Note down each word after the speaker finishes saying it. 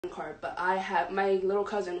card, but I have my little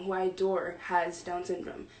cousin who I adore has Down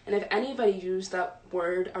syndrome, and if anybody used that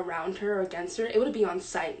word around her or against her, it would be on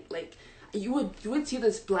sight. Like you would see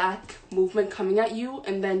this black movement coming at you,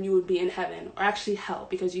 and then you would be in heaven or actually hell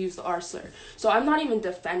because you used the R slur. So I'm not even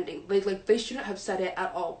defending. Like they shouldn't have said it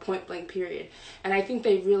at all, point blank, period. And I think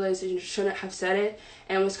they realized they shouldn't have said it,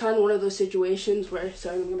 and it was kind of one of those situations where,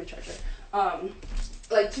 sorry, I'm gonna charge her.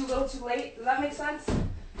 Like too little, too late. Does that make sense?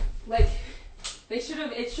 Like it should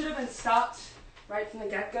have been stopped right from the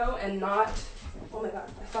get-go and not, oh my god,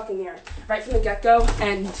 I fucking mirror. Right from the get-go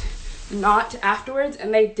and not afterwards,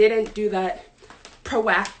 and they didn't do that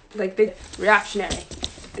they reactionary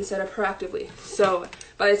instead of proactively. So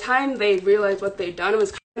by the time they realized what they'd done, it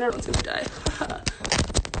was kind of, everyone's gonna die.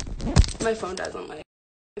 My phone dies on my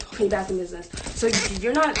putting back in business. So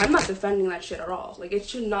I'm not defending that shit at all. Like, it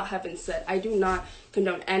should not have been said. I do not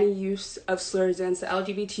condone any use of slurs against the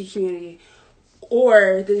LGBT community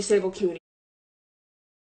or the disabled community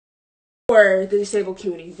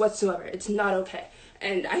whatsoever. It's not okay.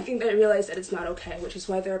 And I think they realize that it's not okay, which is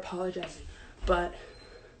why they're apologizing. But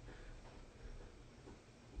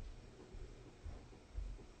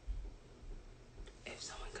if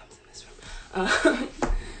someone comes in this room,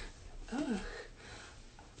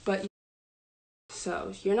 but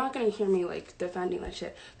so you're not gonna hear me like defending that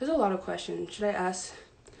shit. There's a lot of questions. Should I ask?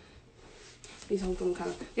 Please hold them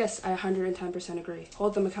accountable. Yes, I 110% agree.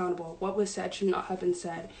 Hold them accountable. What was said should not have been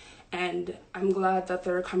said. And I'm glad that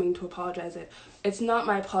they're coming to apologize. It's not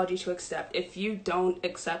my apology to accept. If you don't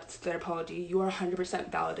accept their apology, you are 100%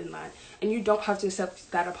 valid in that. And you don't have to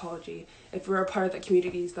accept that apology if we're a part of the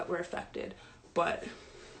communities that were affected. But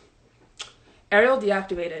Ariel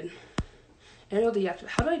deactivated. How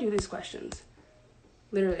do I do these questions?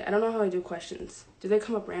 Literally, I don't know how I do questions. Do they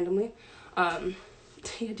come up randomly?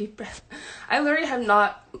 Take a deep breath. I literally have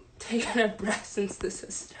not taken a breath since this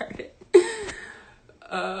has started.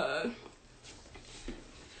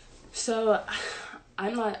 So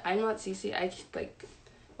I'm not Cece.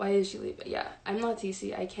 Why did she leave? Yeah, I'm not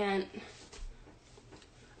Cece.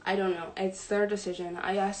 I don't know. It's their decision.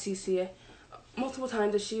 I asked Cece multiple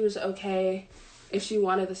times if she was okay, if she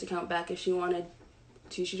wanted this account back, if she wanted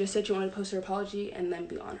to. She just said she wanted to post her apology and then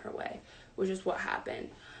be on her way, which is what happened.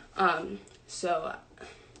 So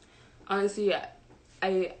honestly,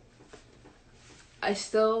 I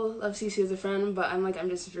still love Cece as a friend, but I'm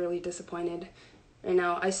just really disappointed right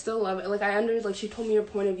now. I still love it. She told me her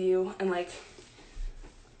point of view, and I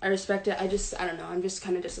respect it. I don't know. I'm just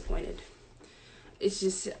kind of disappointed. It's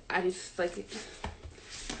just, I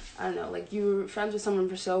don't know. You were friends with someone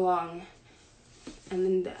for so long,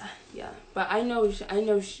 and then yeah. But I know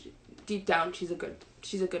deep down she's a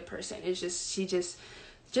good person. It's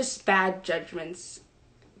just bad judgments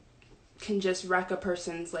can just wreck a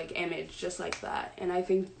person's image just like that. And I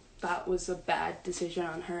think that was a bad decision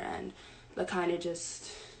on her end. That kind of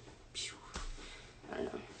just, I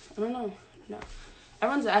don't know. No.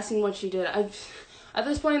 Everyone's asking what she did. At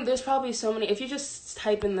this point, there's probably so many. If you just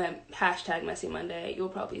type in the hashtag #MSsyMonday, you'll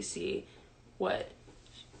probably see what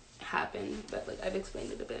happened. But I've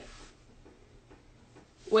explained it a bit.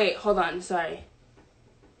 Wait, hold on. Sorry.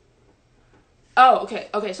 Oh,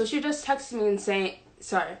 okay. So she just texted me and saying,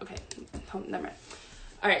 sorry. Okay, never mind.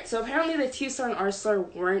 All right. So apparently the T slur and R slur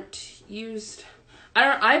weren't used.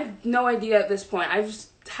 I have no idea at this point. I've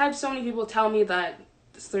just had so many people tell me that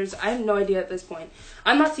slurs. I have no idea at this point.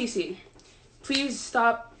 I'm not Cece. Please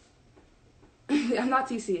stop. I'm not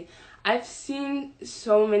Cece. I've seen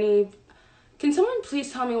so many. Can someone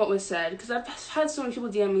please tell me what was said? Because I've had so many people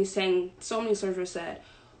DM me saying so many slurs were said.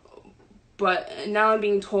 But now I'm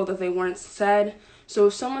being told that they weren't said. So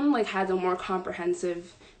if someone had a more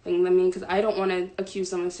comprehensive thing than me, because I don't want to accuse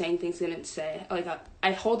them of saying things they didn't say.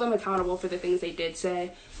 I hold them accountable for the things they did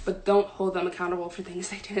say, but don't hold them accountable for things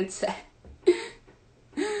they didn't say.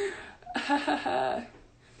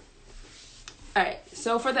 Alright,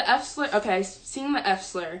 so for the F slur, okay, seeing the F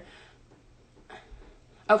slur.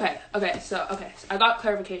 Okay, so I got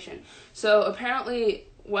clarification. So apparently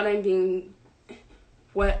what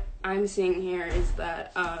I'm seeing here is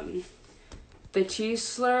that the T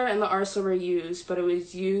slur and the R slur were used, but it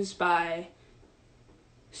was used by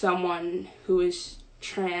someone who is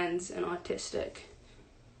trans and autistic.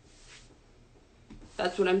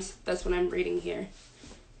 That's what I'm reading here.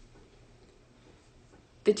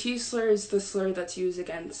 The T slur is the slur that's used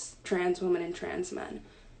against trans women and trans men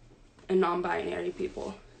and non-binary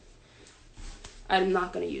people. I'm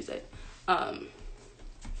not going to use it.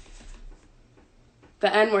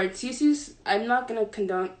 The N-word, Cece's, I'm not going to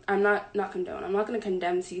condone, I'm not condone, I'm not going to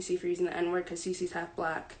condemn Cece for using the N-word because Cece's half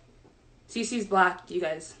black. Cece's black, you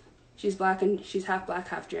guys. She's black and she's half black,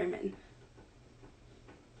 half German.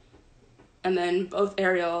 And then both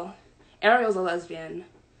Ariel's a lesbian.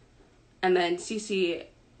 And then Cece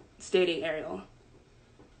dating Ariel.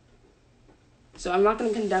 So I'm not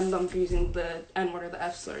going to condemn them for using the N-word or the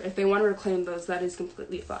F slur. If they want to reclaim those, that is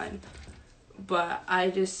completely fine. But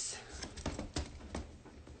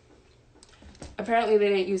apparently they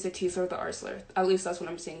didn't use the T slur or the R slur. At least that's what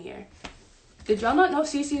I'm seeing here. Did y'all not know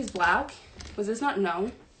Cece is black? Was this not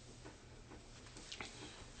known?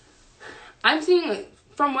 I'm seeing,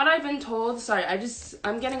 from what I've been told, sorry,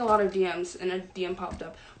 I'm getting a lot of DMs, and a DM popped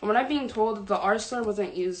up. From what I'm being told, the R slur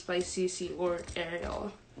wasn't used by Cece or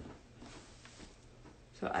Ariel.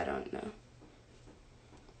 So I don't know.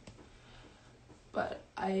 But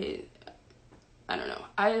I don't know.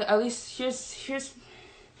 At least here's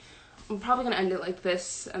I'm probably gonna end it like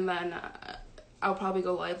this, and then I'll probably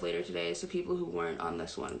go live later today so people who weren't on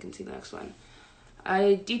this one can see the next one.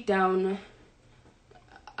 Deep down,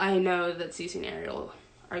 I know that Cece and Ariel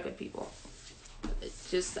are good people.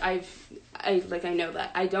 It's just I know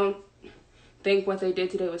that. I don't think what they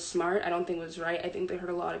did today was smart. I don't think it was right. I think they hurt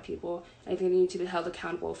a lot of people. I think they need to be held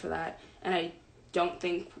accountable for that. And I don't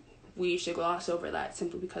think we should gloss over that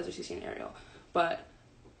simply because of Cece and Ariel. But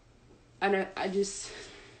I don't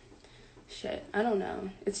know.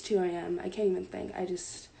 It's 2 a.m. I can't even think. I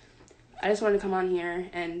just wanted to come on here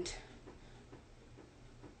and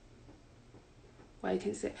what I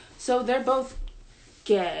can say. So they're both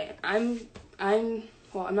gay. I'm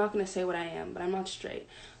not gonna say what I am, but I'm not straight.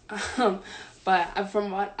 But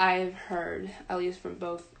from what I've heard, at least from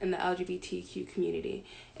both in the LGBTQ community,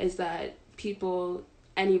 is that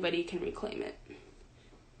anybody can reclaim it,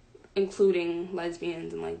 including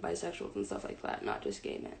lesbians and like bisexuals and stuff like that, not just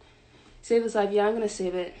gay men. Save this life. Yeah, I'm gonna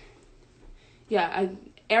save it. Yeah,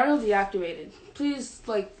 Ariel deactivated. Please,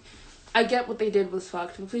 I get what they did was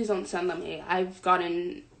fucked, but please don't send them hate. I've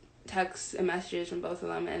gotten texts and messages from both of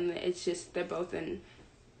them, and it's just they're both in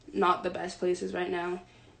not the best places right now.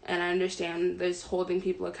 And I understand there's holding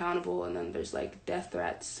people accountable, and then there's death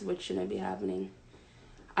threats, which shouldn't be happening.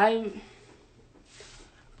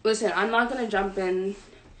 Listen, I'm not gonna jump in.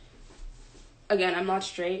 Again, I'm not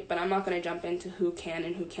straight, but I'm not gonna jump into who can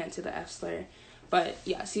and who can't to the F slur. But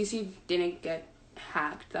yeah, Cece didn't get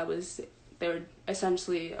hacked. They were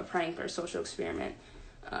essentially a prank or a social experiment.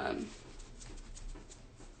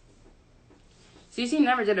 Cece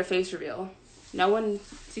never did a face reveal.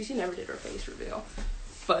 Cece never did her face reveal.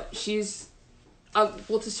 But she's,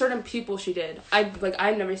 to certain people she did. I've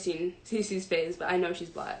never seen Cece's face, but I know she's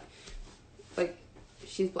black.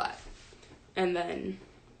 She's black. And then,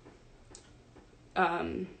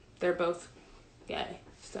 they're both gay,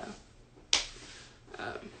 so,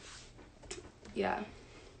 yeah.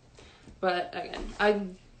 But again,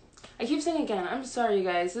 I keep saying again, I'm sorry you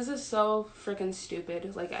guys, this is so freaking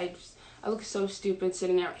stupid. I look so stupid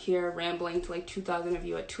sitting out here rambling to 2,000 of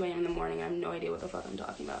you at 2 a.m. in the morning. I have no idea what the fuck I'm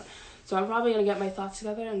talking about. So I'm probably going to get my thoughts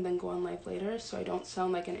together and then go on live later so I don't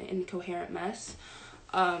sound like an incoherent mess.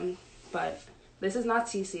 But this is not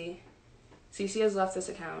Cece. Cece has left this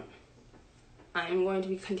account. I'm going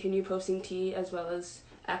to continue posting tea as well as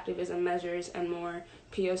activism measures and more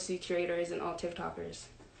POC curators and all TikTokers.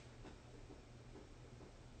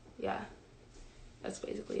 Yeah. That's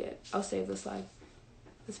basically it. I'll save this live.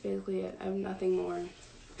 That's basically it. I have nothing more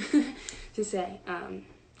to say,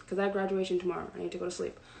 because I have graduation tomorrow. I need to go to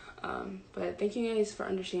sleep. But thank you guys for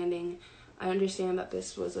understanding. I understand that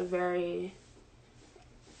this was a very,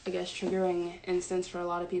 triggering instance for a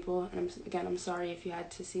lot of people. And I'm sorry if you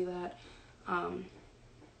had to see that.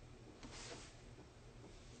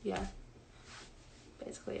 Yeah,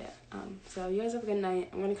 basically it. So you guys have a good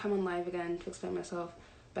night. I'm going to come on live again to explain myself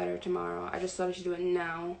better tomorrow. I just thought I should do it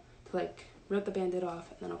now to rip the Band-Aid off,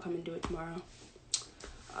 and then I'll come and do it tomorrow.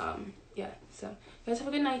 Yeah, so you guys have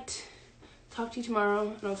a good night. Talk to you tomorrow,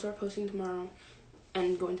 and I'll start posting tomorrow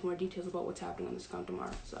and go into more details about what's happening on this account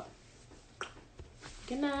tomorrow. So,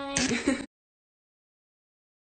 good night.